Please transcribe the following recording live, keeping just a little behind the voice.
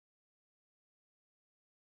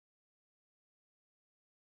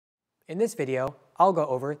In this video, I'll go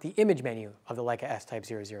over the image menu of the Leica S Type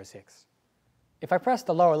 006. If I press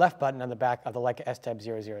the lower left button on the back of the Leica S Type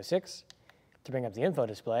 006 to bring up the info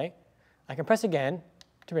display, I can press again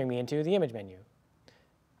to bring me into the image menu.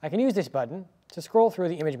 I can use this button to scroll through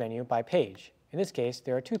the image menu by page. In this case,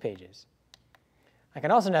 there are 2 pages. I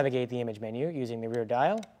can also navigate the image menu using the rear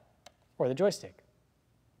dial or the joystick.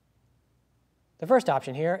 The first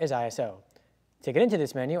option here is ISO. To get into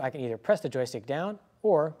this menu, I can either press the joystick down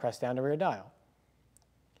or press down the rear dial.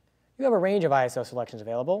 You have a range of ISO selections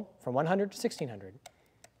available from 100 to 1600.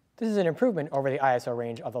 This is an improvement over the ISO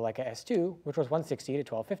range of the Leica S2, which was 160 to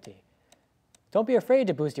 1250. Don't be afraid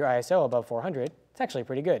to boost your ISO above 400. It's actually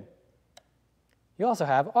pretty good. You also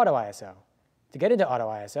have Auto ISO. To get into Auto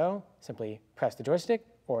ISO, simply press the joystick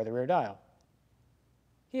or the rear dial.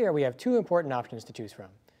 Here we have 2 important options to choose from.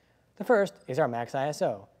 The first is our max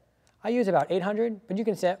ISO. I use about 800, but you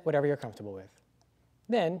can set whatever you're comfortable with.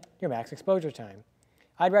 Then, your max exposure time.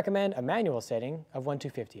 I'd recommend a manual setting of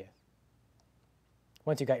 1/250th.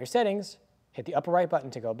 Once you've got your settings, hit the upper right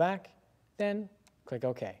button to go back, then click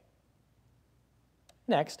OK.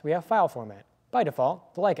 Next, we have file format. By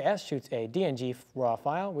default, the Leica S shoots a DNG RAW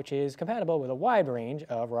file, which is compatible with a wide range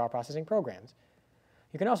of RAW processing programs.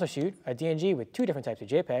 You can also shoot a DNG with 2 different types of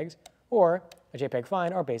JPEGs, or a JPEG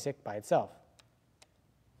Fine or Basic by itself.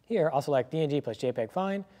 Here, I'll select DNG plus JPEG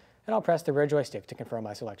Fine, and I'll press the rear joystick to confirm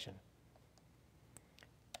my selection.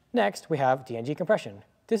 Next, we have DNG compression.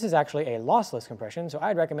 This is actually a lossless compression, so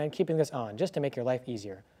I'd recommend keeping this on just to make your life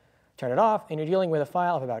easier. Turn it off, and you're dealing with a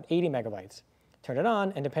file of about 80 megabytes. Turn it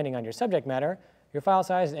on, and depending on your subject matter, your file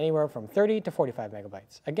size is anywhere from 30 to 45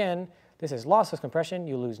 megabytes. Again, this is lossless compression.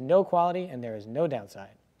 You lose no quality, and there is no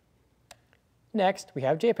downside. Next, we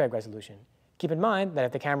have JPEG resolution. Keep in mind that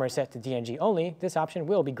if the camera is set to DNG only, this option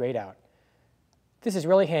will be grayed out. This is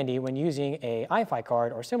really handy when using an iFi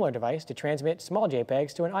card or similar device to transmit small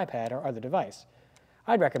JPEGs to an iPad or other device.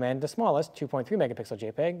 I'd recommend the smallest 2.3 megapixel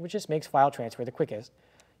JPEG, which just makes file transfer the quickest.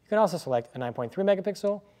 You can also select a 9.3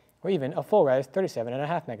 megapixel or even a full-res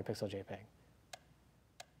 37.5 megapixel JPEG.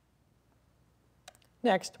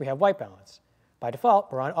 Next, we have white balance. By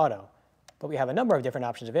default, we're on auto, but we have a number of different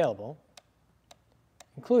options available,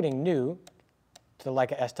 including new to the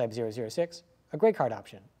Leica S Type 006, a gray card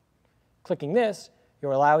option. Clicking this,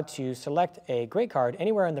 you're allowed to select a gray card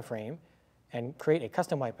anywhere in the frame and create a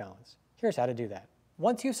custom white balance. Here's how to do that.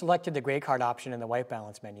 Once you've selected the gray card option in the white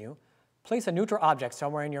balance menu, place a neutral object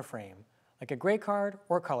somewhere in your frame, like a gray card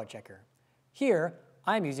or color checker. Here,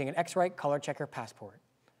 I'm using an X-Rite color checker passport.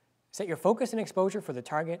 Set your focus and exposure for the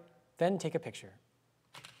target, then take a picture.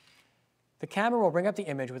 The camera will bring up the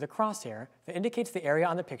image with a crosshair that indicates the area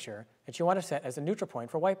on the picture that you want to set as a neutral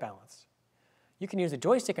point for white balance. You can use the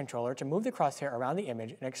joystick controller to move the crosshair around the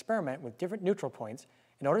image and experiment with different neutral points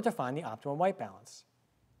in order to find the optimum white balance.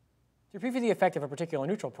 To preview the effect of a particular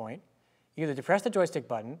neutral point, either depress the joystick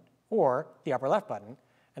button or the upper left button,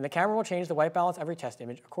 and the camera will change the white balance of your test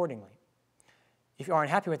image accordingly. If you aren't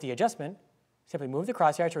happy with the adjustment, simply move the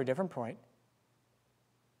crosshair to a different point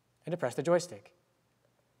and depress the joystick.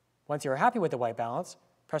 Once you are happy with the white balance,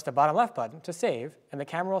 press the bottom left button to save, and the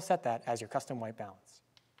camera will set that as your custom white balance.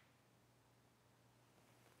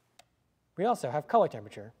 We also have color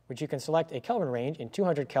temperature, which you can select a Kelvin range in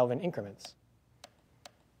 200 Kelvin increments.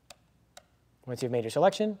 Once you've made your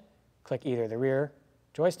selection, click either the rear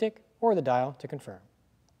joystick or the dial to confirm.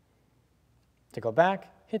 To go back,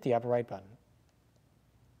 hit the upper right button.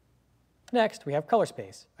 Next, we have color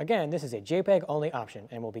space. Again, this is a JPEG-only option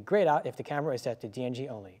and will be grayed out if the camera is set to DNG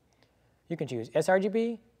only. You can choose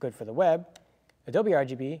sRGB, good for the web, Adobe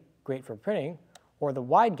RGB, great for printing, or the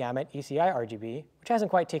wide gamut ECI RGB, which hasn't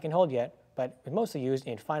quite taken hold yet, but is mostly used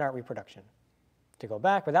in fine art reproduction. To go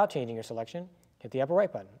back without changing your selection, hit the upper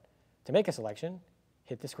right button. To make a selection,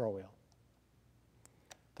 hit the scroll wheel.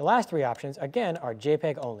 The last 3 options, again, are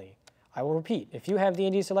JPEG only. I will repeat, if you have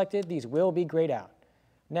DNG selected, these will be grayed out.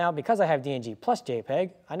 Now, because I have DNG plus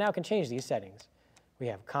JPEG, I now can change these settings. We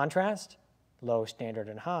have contrast, low, standard,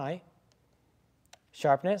 and high,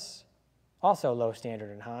 sharpness, also low, standard,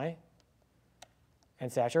 and high,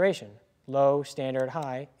 and saturation, low, standard,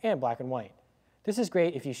 high, and black and white. This is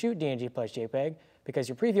great if you shoot DNG plus JPEG because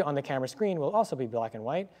your preview on the camera screen will also be black and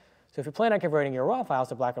white, so if you plan on converting your RAW files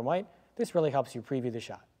to black and white, this really helps you preview the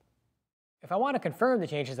shot. If I want to confirm the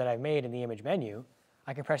changes that I've made in the image menu,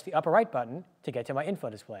 I can press the upper right button to get to my info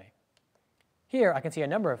display. Here I can see a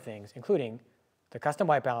number of things, including the custom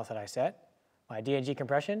white balance that I set, my DNG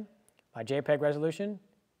compression, my JPEG resolution,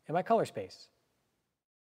 and my color space.